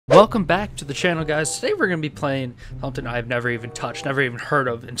Welcome back to the channel, guys. Today we're going to be playing something I've never even touched, never even heard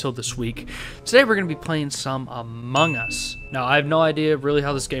of until this week. Today we're going to be playing some Among Us. Now, I have no idea really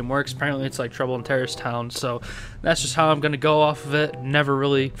how this game works. Apparently it's like Trouble in Terrorist Town, so that's just how I'm going to go off of it. Never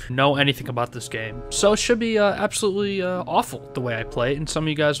really know anything about this game. So it should be absolutely awful the way I play it, and some of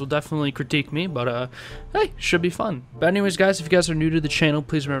you guys will definitely critique me, but hey, should be fun. But anyways, guys, if you guys are new to the channel,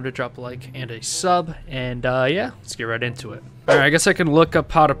 please remember to drop a like and a sub, and yeah, let's get right into it. Alright, I guess I can look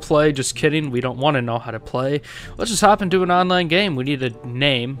up how to play. Just kidding, we don't want to know how to play. Let's just hop into an online game. We need a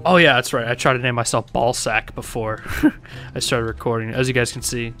name. Oh yeah, that's right, I tried to name myself Ballsack before I started recording. As you guys can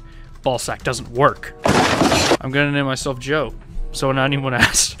see, Ballsack doesn't work. I'm gonna name myself Joe. So when anyone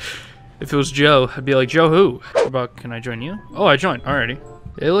asked if it was Joe, I'd be like, Joe who? What about, can I join you? Oh, I joined, alrighty.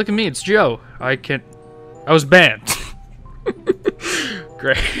 Hey, look at me, it's Joe. I was banned.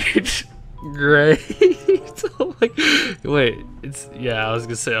 Great. Great. Oh my, wait, yeah, I was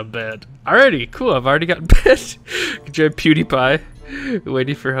gonna say I'm banned. Alrighty, cool, I've already gotten banned. Join PewDiePie.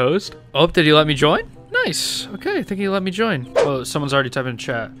 Waiting for host. Oh, did he let me join? Nice. Okay, I think he let me join. Oh, someone's already typing in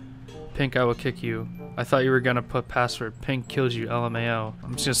chat. Pink, I will kick you. I thought you were gonna put password. Pink kills you, LMAO.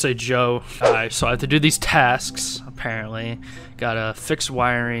 I'm just gonna say Joe. Alright, so I have to do these tasks, apparently. Gotta fix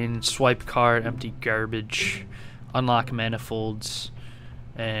wiring, swipe card, empty garbage, unlock manifolds,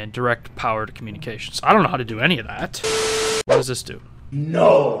 and direct power to communications. I don't know how to do any of that. What does this do?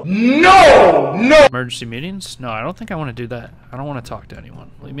 No! No! No! Emergency meetings? No, I don't think I want to do that. I don't want to talk to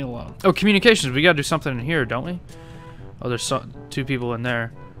anyone. Leave me alone. Oh, communications. We gotta do something in here, don't we? Oh, there's two people in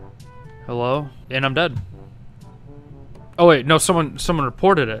there. Hello? And I'm dead. Oh wait, no, someone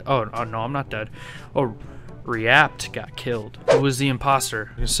reported it. Oh no, I'm not dead. Oh, Reapt got killed. Who was the imposter?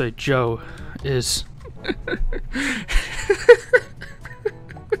 I'm gonna say Joe is...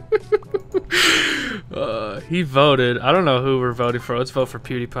 he voted. I don't know who we're voting for. Let's vote for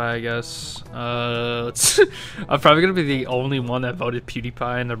PewDiePie, I guess. I'm probably gonna be the only one that voted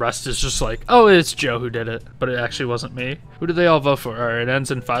PewDiePie, and the rest is just like, oh, it's Joe who did it, but it actually wasn't me. Who did they all vote for? Alright, it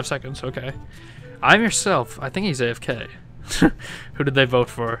ends in 5 seconds. Okay. I'm yourself. I think he's AFK. Who did they vote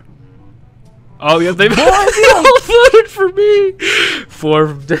for? Oh yeah, they all voted for me.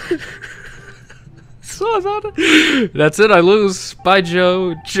 4. That's it, I lose. Bye,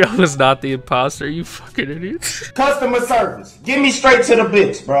 Joe. Joe is not the imposter, you fucking idiots. Customer service. Get me straight to the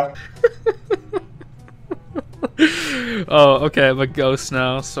bitch, bro. Oh, okay, I'm a ghost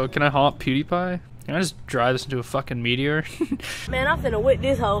now. So can I haunt PewDiePie? Can I just drive this into a fucking meteor? Man, I'm finna whip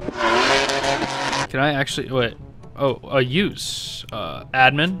this hoe. Can I actually, wait. Oh, use.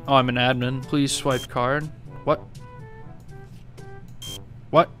 Admin. Oh, I'm an admin. Please swipe card. What?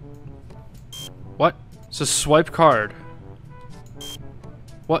 What? What? It's a swipe card.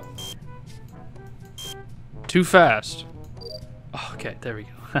 What? Too fast. Oh, okay, there we go.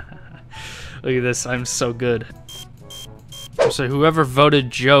 Look at this, I'm so good. So whoever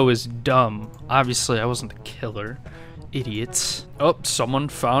voted Joe is dumb. Obviously, I wasn't the killer. Idiots. Oh, someone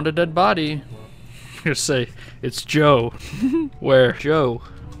found a dead body. I'm gonna say, it's Joe. Where? Joe.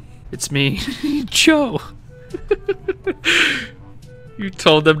 It's me. Joe. You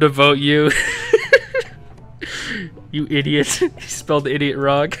told them to vote you. You idiot. You spelled idiot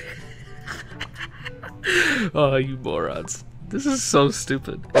wrong. Oh, you morons. This is so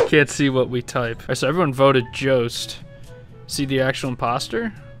stupid. I can't see what we type. Alright, so everyone voted Jost. See the actual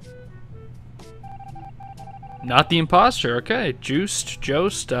imposter? Not the imposter, okay.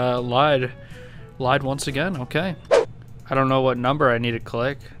 Jost, lied. Lied once again, okay. I don't know what number I need to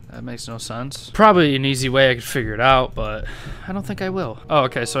click. That makes no sense. Probably an easy way I could figure it out, but I don't think I will. Oh,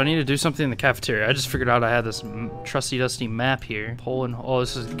 okay, so I need to do something in the cafeteria. I just figured out I had this trusty dusty map here. Oh,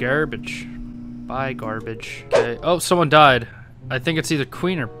 this is garbage. Bye, garbage. Okay, oh, someone died. I think it's either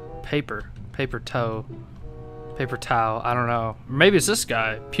Queen or Paper. Paper Towel, I don't know. Maybe it's this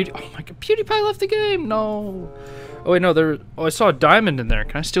guy. Oh my god, PewDiePie left the game, no. Oh wait, no, I saw a diamond in there.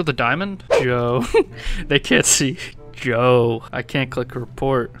 Can I steal the diamond? Joe, they can't see. Joe, I can't click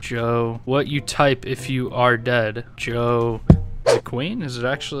report. Joe, what you type if you are dead? Joe, is it Queen? Is it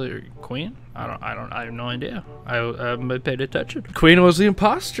actually Queen? I have no idea. I haven't paid attention. Queen was the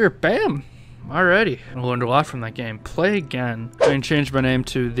imposter. Bam. Alrighty, I learned a lot from that game. Play again. I can change my name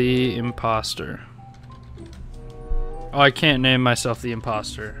to the imposter. Oh, I can't name myself the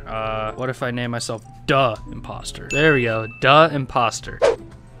imposter. What if I name myself Duh Imposter? There we go. Duh Imposter.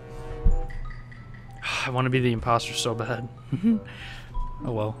 I want to be the imposter so bad.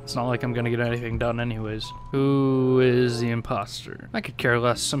 Oh well, it's not like I'm gonna get anything done anyways. Who is the imposter? I could care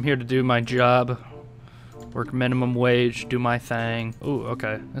less. I'm here to do my job. Work minimum wage, do my thing. Ooh,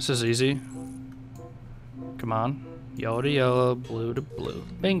 okay. This is easy. Come on. Yellow to yellow, blue to blue.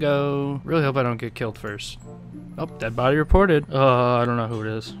 Bingo. Really hope I don't get killed first. Oh, dead body reported. I don't know who it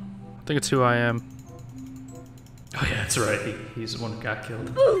is. I think it's who I am. Oh yeah, that's right. He's the one who got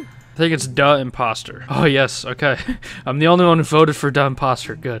killed. I think it's Duh Imposter. Oh yes, okay. I'm the only one who voted for Duh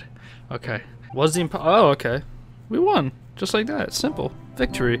Imposter. Good. Okay. Was the oh, okay. We won. Just like that. Simple.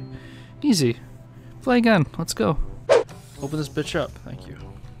 Victory. Easy. Play again. Let's go. Open this bitch up. Thank you.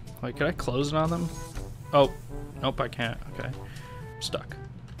 Wait, can I close it on them? Oh. Nope, I can't. Okay. I'm stuck.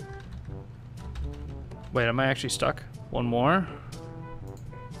 Wait, am I actually stuck? One more.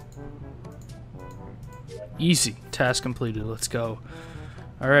 Easy. Task completed. Let's go.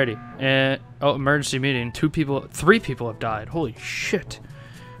 Alrighty. And oh, emergency meeting. 3 people have died. Holy shit.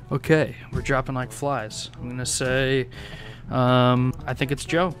 Okay, we're dropping like flies. I'm gonna say, I think it's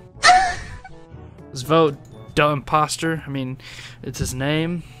Joe. Let's vote Duh Imposter. I mean, it's his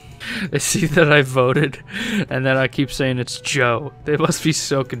name. They see that I voted, and then I keep saying it's Joe. They must be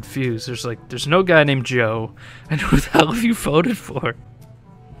so confused. There's no guy named Joe. And who the hell have you voted for?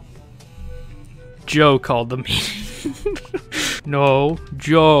 Joe called the meeting. No,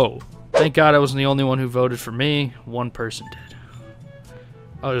 Joe. Thank God I wasn't the only one who voted for me. One person did.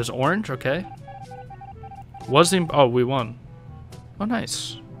 Oh, it was orange? Okay. Oh, we won. Oh,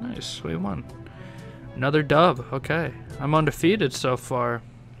 nice. Nice. We won. Another dub. Okay. I'm undefeated so far.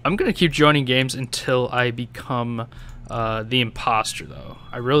 I'm going to keep joining games until I become the imposter, though.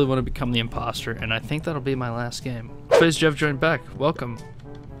 I really want to become the imposter, and I think that'll be my last game. FaZe Jeff joined back. Welcome.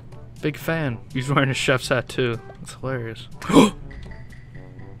 Big fan. He's wearing a chef's hat, too. That's hilarious.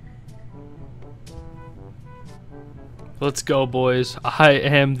 Let's go, boys. I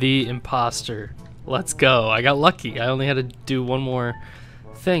am the imposter. Let's go. I got lucky. I only had to do one more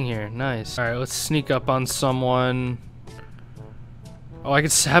thing here. Nice. Alright, let's sneak up on someone. Oh, I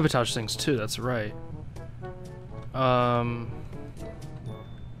can sabotage things too. That's right.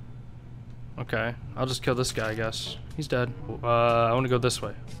 Okay. I'll just kill this guy, I guess. He's dead. I want to go this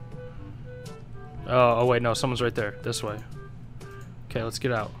way. Oh, wait, no. Someone's right there. This way. Okay, let's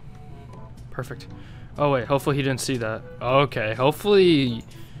get out. Perfect. Oh, wait. Hopefully he didn't see that. Okay. Hopefully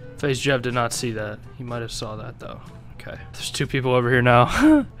FaZe Jeff did not see that. He might have saw that, though. Okay. There's 2 people over here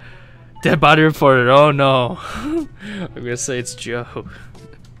now. Dead body reported. Oh, no. I'm going to say it's Joe.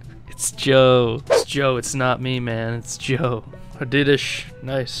 It's Joe. It's Joe. It's not me, man. It's Joe. Adidish.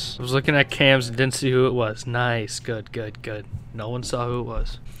 Nice. I was looking at cams and didn't see who it was. Nice. Good, good, good. No one saw who it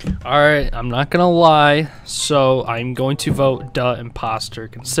was. Alright, I'm not gonna lie, so I'm going to vote Duh Imposter,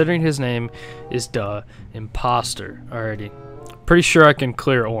 considering his name is Duh Imposter. Alrighty. Pretty sure I can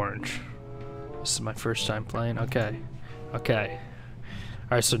clear orange. This is my first time playing. Okay. Okay.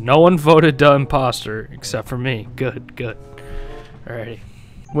 Alright, so no one voted Duh Imposter except for me. Good, good. Alrighty.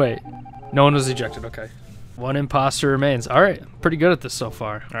 Wait. No one was ejected. Okay. 1 imposter remains. Alright, pretty good at this so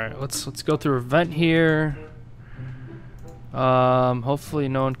far. Alright, let's go through a vent here. Hopefully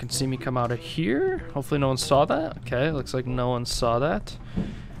no one can see me come out of here. Hopefully no one saw that. Okay, looks like no one saw that.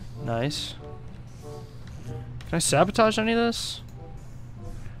 Nice. Can I sabotage any of this?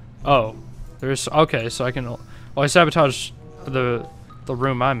 Oh, there's okay. So I can. Oh, I sabotaged the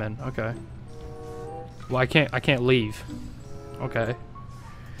room I'm in. Okay. Well, I can't leave. Okay.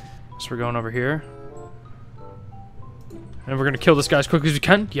 So we're going over here, and we're gonna kill this guy as quickly as we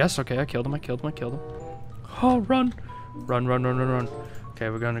can. Yes. Okay. I killed him. I killed him. I killed him. Oh, run. Run, run, run, run, run. Okay,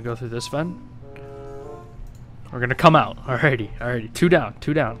 we're gonna go through this vent. We're gonna come out. Alrighty, alrighty. 2 down,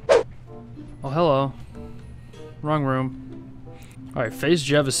 2 down. Oh, hello. Wrong room. Alright, FaZe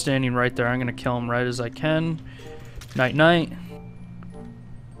Jeff is standing right there. I'm gonna kill him right as I can. Night, night.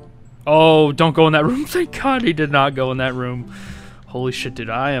 Oh, don't go in that room. Thank God he did not go in that room. Holy shit, dude.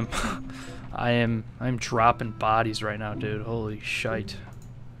 I'm dropping bodies right now, dude. Holy shite.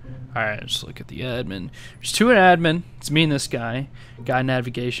 Alright, let's look at the admin. There's 2 in admin. It's me and this guy. Guy in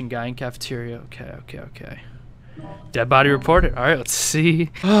navigation, guy in cafeteria. Okay, okay, okay. Dead body reported. Alright, let's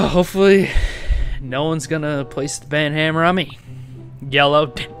see. Oh, hopefully no one's gonna place the ban hammer on me.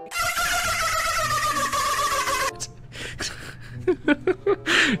 Yellow.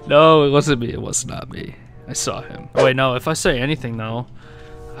 No, it wasn't me. It was not me. I saw him. Oh, wait, no. If I say anything though,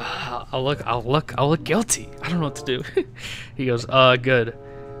 I'll look guilty. I don't know what to do. He goes, good.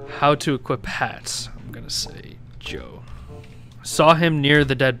 How to equip hats. I'm gonna say Joe. Saw him near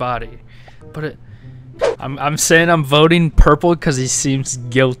the dead body, but I'm saying I'm voting purple because he seems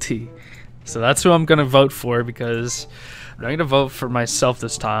guilty. So that's who I'm gonna vote for, because I'm not gonna vote for myself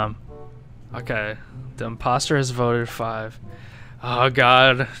this time. Okay, the imposter has voted 5. Oh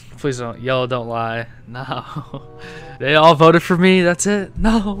God, please don't. Yellow, don't lie. No, they all voted for me. That's it.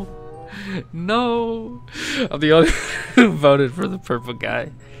 No. No. I'm the only who voted for the purple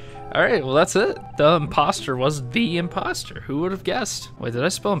guy. Alright, well that's it. The imposter was the imposter. Who would have guessed? Wait, did I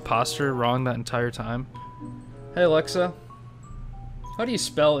spell imposter wrong that entire time? Hey Alexa. How do you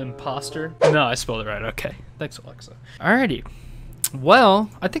spell imposter? No, I spelled it right. Okay. Thanks, Alexa. Alrighty. Well,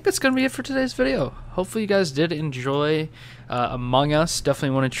 I think that's going to be it for today's video. Hopefully you guys did enjoy Among Us.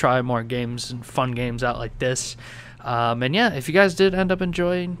 Definitely want to try more games and fun games out like this. And yeah, if you guys did end up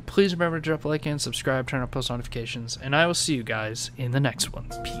enjoying, please remember to drop a like and subscribe, turn on post notifications, and I will see you guys in the next one.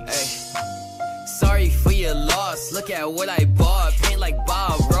 Peace. Hey. Sorry for your loss, look at what I bought. Paint like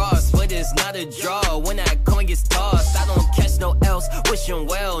Bob Ross, but it's not a draw. When that coin gets tossed, I don't catch no else, wishing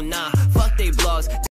well, nah, fuck they blogs.